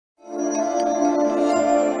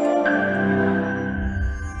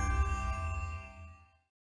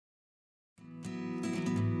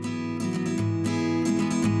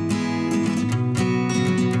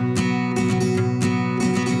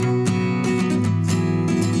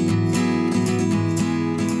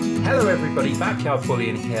everybody, Backyard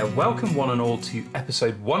Bullion here. Welcome one and all to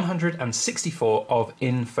episode 164 of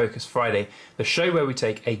In Focus Friday, the show where we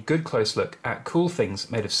take a good close look at cool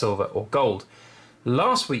things made of silver or gold.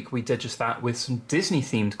 Last week we did just that with some Disney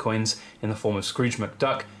themed coins in the form of Scrooge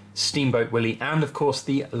McDuck, Steamboat Willie and of course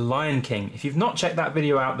the Lion King. If you've not checked that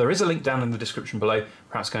video out, there is a link down in the description below.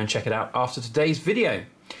 Perhaps go and check it out after today's video.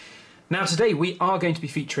 Now today we are going to be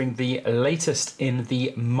featuring the latest in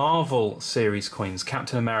the Marvel series coins,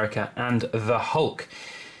 Captain America and the Hulk.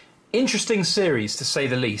 Interesting series to say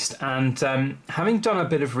the least, and having done a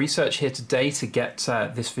bit of research here today to get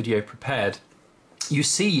this video prepared, you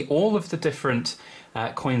see all of the different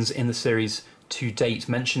coins in the series to date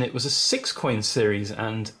mention it was a 6-coin series,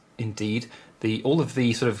 and indeed all of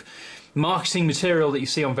the sort of marketing material that you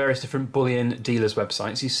see on various different bullion dealers'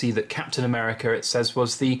 websites, you see that Captain America, it says,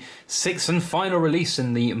 was the 6th and final release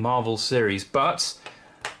in the Marvel series, but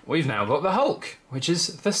we've now got the Hulk, which is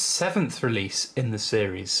the 7th release in the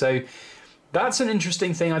series. So that's an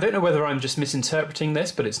interesting thing. I don't know whether I'm just misinterpreting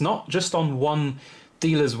this, but it's not just on one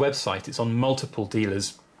dealer's website, it's on multiple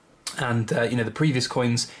dealers. And you know, the previous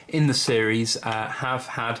coins in the series have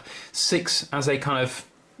had 6 as a kind of,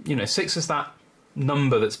 6 as that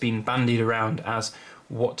number that's been bandied around as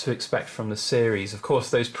what to expect from the series. Of course,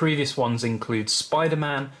 those previous ones include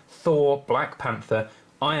Spider-Man, Thor, Black Panther,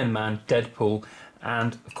 Iron Man, Deadpool,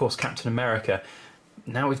 and of course Captain America.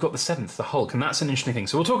 Now we've got the 7th, the Hulk, and that's an interesting thing.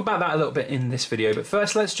 So we'll talk about that a little bit in this video, but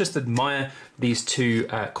first let's just admire these two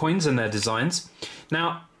coins and their designs.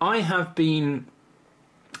 Now, I have been,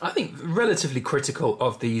 I think, relatively critical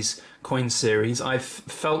of these coin series. I've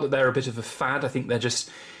felt that they're a bit of a fad. I think they're just,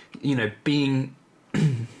 being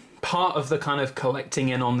part of the kind of collecting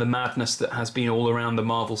in on the madness that has been all around the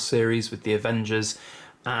Marvel series with the Avengers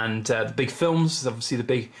and the big films, obviously the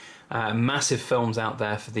big massive films out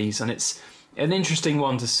there for these, and it's an interesting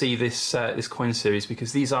one to see this this coin series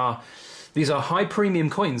because these are high premium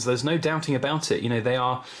coins. There's no doubting about it. They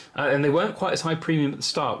are, and they weren't quite as high premium at the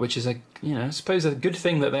start, which is I suppose a good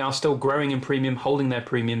thing that they are still growing in premium, holding their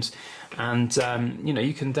premiums, and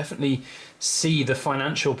you can definitely see the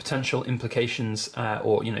financial potential implications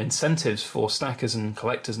or incentives for stackers and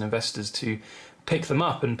collectors and investors to pick them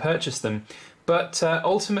up and purchase them. But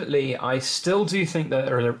ultimately, I still do think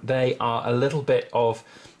that they are a little bit of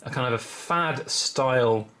a kind of a fad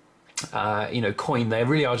style coin. They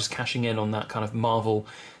really are just cashing in on that kind of Marvel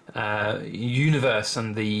universe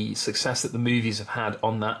and the success that the movies have had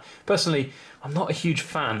on that. Personally, I'm not a huge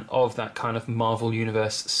fan of that kind of Marvel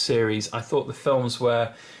universe series. I thought the films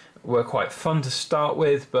were quite fun to start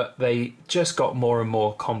with, but they just got more and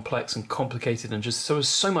more complex and complicated, and just there was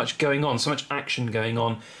so much going on, so much action going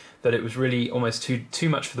on, that it was really almost too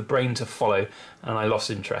much for the brain to follow, and I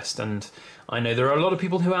lost interest. And I know there are a lot of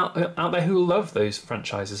people who out there who love those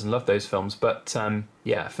franchises and love those films, but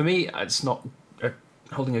yeah, for me it's not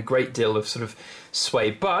holding a great deal of sort of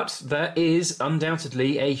sway. But there is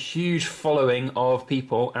undoubtedly a huge following of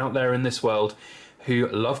people out there in this world who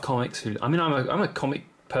love comics. I'm a comic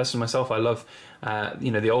person myself. I love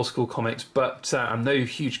the old school comics, but I'm no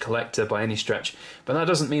huge collector by any stretch. But that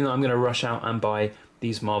doesn't mean that I'm going to rush out and buy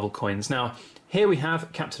these Marvel coins. Now, here we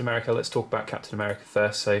have Captain America. Let's talk about Captain America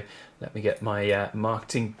first. So let me get my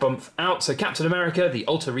marketing bump out. So Captain America, the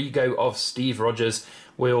alter ego of Steve Rogers.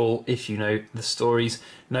 We all, if you know the stories,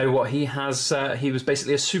 know what he has. He was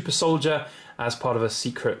basically a super soldier as part of a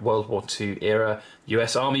secret World War II era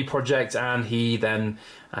US Army project, and he then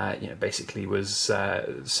basically was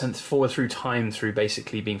sent forward through time through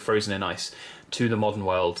basically being frozen in ice to the modern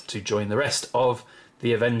world to join the rest of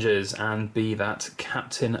the Avengers and be that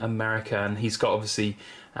Captain America. And he's got obviously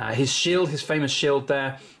his shield, his famous shield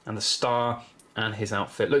there, and the star, and his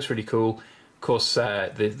outfit looks really cool. Of course,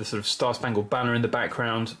 the sort of Star-Spangled Banner in the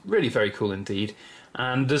background, really very cool indeed.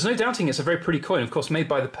 And there's no doubting it's a very pretty coin, of course, made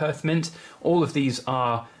by the Perth Mint. All of these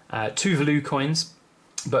are Tuvalu coins,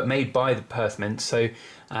 but made by the Perth Mint, so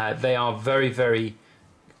they are very, very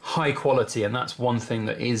high quality, and that's one thing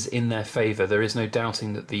that is in their favour. There is no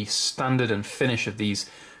doubting that the standard and finish of these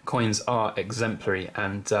coins are exemplary,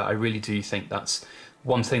 and I really do think that's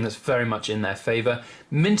one thing that's very much in their favour.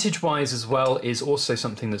 Mintage wise as well is also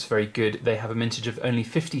something that's very good. They have a mintage of only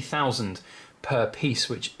 50,000 per piece,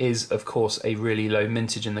 which is of course a really low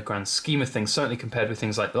mintage in the grand scheme of things, certainly compared with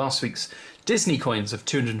things like last week's Disney coins of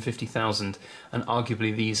 250,000, and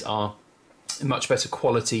arguably these are much better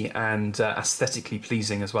quality and aesthetically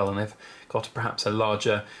pleasing as well, and they've got perhaps a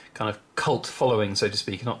larger kind of cult following, so to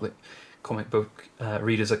speak. Not that comic book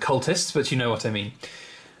readers are cultists, but you know what I mean.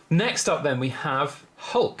 Next up then we have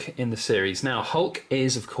Hulk in the series. Now, Hulk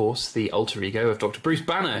is, of course, the alter ego of Dr. Bruce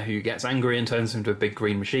Banner, who gets angry and turns into a big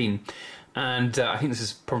green machine. And I think this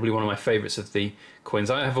is probably one of my favourites of the coins.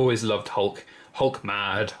 I have always loved Hulk. Hulk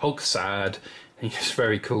mad, Hulk sad. He's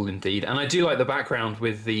very cool indeed. And I do like the background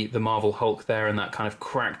with the Marvel Hulk there and that kind of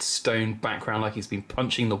cracked stone background, like he's been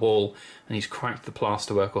punching the wall and he's cracked the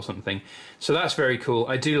plasterwork or something. So that's very cool.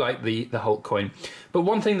 I do like the Hulk coin. But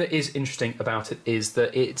one thing that is interesting about it is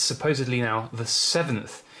that it's supposedly now the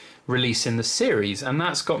 7th release in the series, and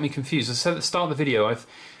that's got me confused. As I said at the start of the video, I've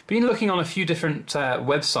been looking on a few different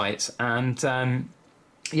websites, and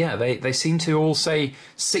yeah, they seem to all say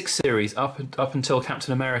 6 series up until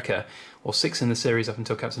Captain America, or 6 in the series up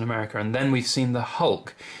until Captain America, and then we've seen the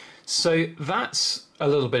Hulk. So that's a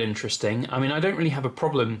little bit interesting. I mean, I don't really have a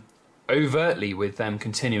problem overtly with them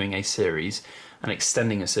continuing a series and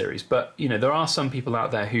extending a series, but you know, there are some people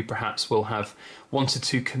out there who perhaps will have wanted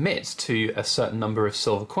to commit to a certain number of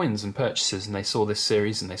silver coins and purchases, and they saw this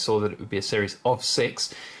series and they saw that it would be a series of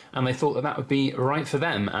 6, and they thought that that would be right for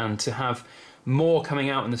them. And to have more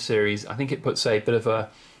coming out in the series, I think it puts a bit of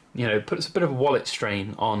a, you know, puts a bit of a wallet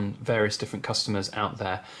strain on various different customers out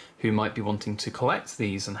there who might be wanting to collect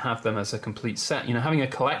these and have them as a complete set. You know, having a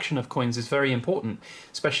collection of coins is very important,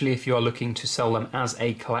 especially if you are looking to sell them as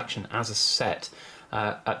a collection, as a set,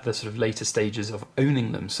 at the sort of later stages of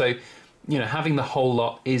owning them. So, you know, having the whole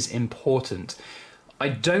lot is important. I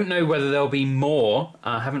don't know whether there'll be more.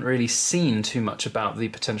 I haven't really seen too much about the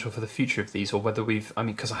potential for the future of these, or whether we've, I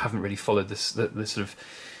mean, because I haven't really followed this, the sort of,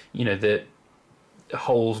 you know, the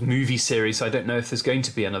whole movie series, so I don't know if there's going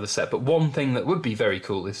to be another set. But one thing that would be very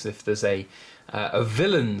cool is if there's a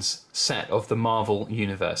villains set of the Marvel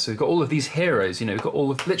universe. So we've got all of these heroes, you know, we've got all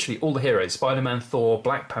of, literally all the heroes: Spider-Man, Thor,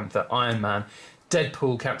 Black Panther, Iron Man,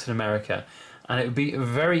 Deadpool, Captain America. And it would be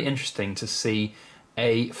very interesting to see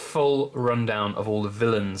a full rundown of all the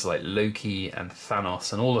villains like Loki and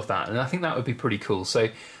Thanos and all of that, and I think that would be pretty cool. So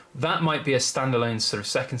that might be a standalone sort of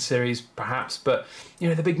second series perhaps, but you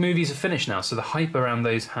know, the big movies are finished now, so the hype around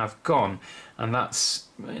those have gone, and that's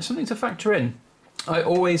something to factor in. I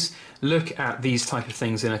always look at these type of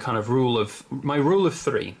things in a kind of rule of, my rule of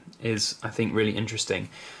 3 is, I think, really interesting.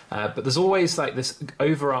 But there's always like this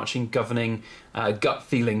overarching governing gut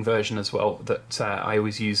feeling version as well that I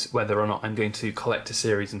always use whether or not I'm going to collect a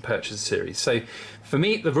series and purchase a series. So for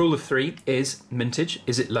me, the rule of 3 is mintage.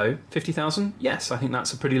 Is it low? 50,000? Yes, I think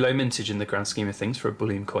that's a pretty low mintage in the grand scheme of things for a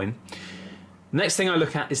bullion coin. Next thing I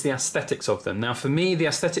look at is the aesthetics of them. Now for me, the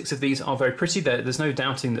aesthetics of these are very pretty. There's no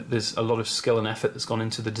doubting that there's a lot of skill and effort that's gone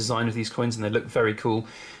into the design of these coins, and they look very cool.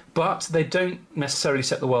 But they don't necessarily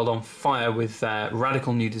set the world on fire with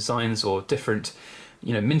radical new designs or different,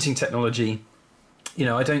 you know, minting technology. You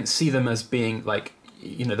know, I don't see them as being like,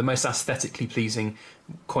 you know, the most aesthetically pleasing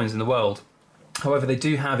coins in the world. However, they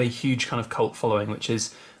do have a huge kind of cult following, which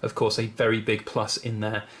is, of course, a very big plus in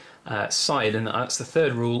their side, and that's the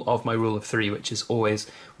third rule of my rule of 3, which is always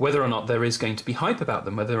whether or not there is going to be hype about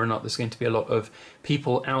them, whether or not there's going to be a lot of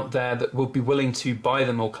people out there that will be willing to buy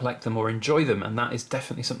them or collect them or enjoy them, and that is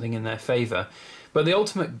definitely something in their favour. But the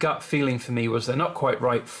ultimate gut feeling for me was they're not quite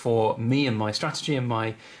right for me and my strategy and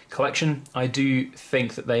my collection. I do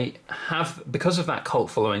think that they have, because of that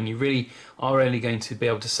cult following, you really are only going to be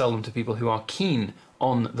able to sell them to people who are keen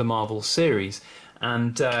on the Marvel series.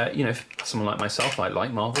 And you know, someone like myself, I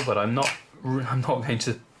like Marvel, but I'm not going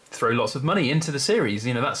to throw lots of money into the series.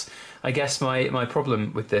 You know, that's, I guess, my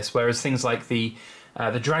problem with this. Whereas things like the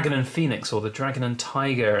Dragon and Phoenix, or the Dragon and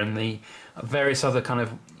Tiger, and the various other kind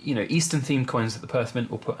of, you know, Eastern themed coins that the Perth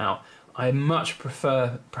Mint will put out, I much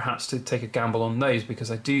prefer perhaps to take a gamble on those,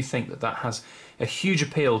 because I do think that that has a huge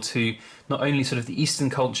appeal to not only sort of the Eastern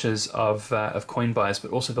cultures of coin buyers,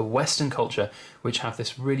 but also the Western culture, which have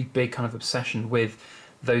this really big kind of obsession with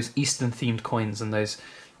those Eastern themed coins and those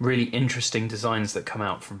really interesting designs that come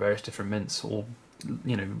out from various different mints, all,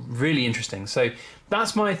 you know, really interesting. So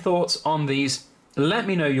that's my thoughts on these. Let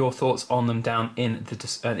me know your thoughts on them down in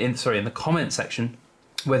the comment section.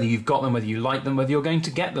 Whether you've got them, whether you like them, whether you're going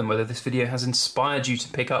to get them, whether this video has inspired you to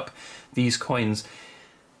pick up these coins.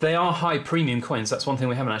 They are high premium coins. That's one thing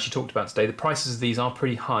we haven't actually talked about today. The prices of these are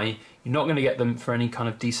pretty high. You're not going to get them for any kind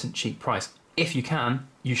of decent cheap price. If you can,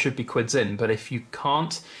 you should be quids in. But if you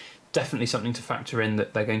can't, definitely something to factor in,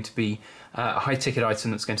 that they're going to be a high ticket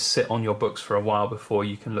item that's going to sit on your books for a while before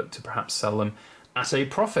you can look to perhaps sell them at a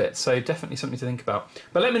profit. So definitely something to think about.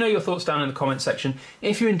 But let me know your thoughts down in the comment section.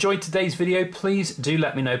 If you enjoyed today's video, please do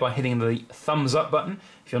let me know by hitting the thumbs up button.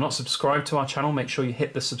 If you're not subscribed to our channel, make sure you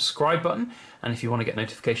hit the subscribe button. And if you want to get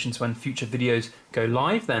notifications when future videos go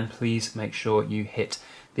live, then please make sure you hit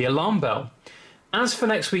the alarm bell. As for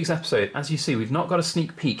next week's episode, as you see, we've not got a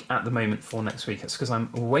sneak peek at the moment for next week. It's because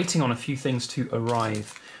I'm waiting on a few things to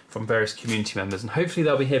arrive from various community members, and hopefully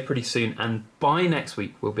they'll be here pretty soon, and by next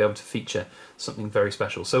week we'll be able to feature something very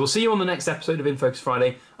special. So we'll see you on the next episode of InFocus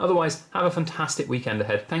Friday. Otherwise, have a fantastic weekend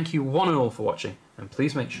ahead. Thank you one and all for watching, and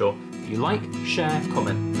please make sure you like, share,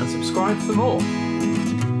 comment and subscribe for more.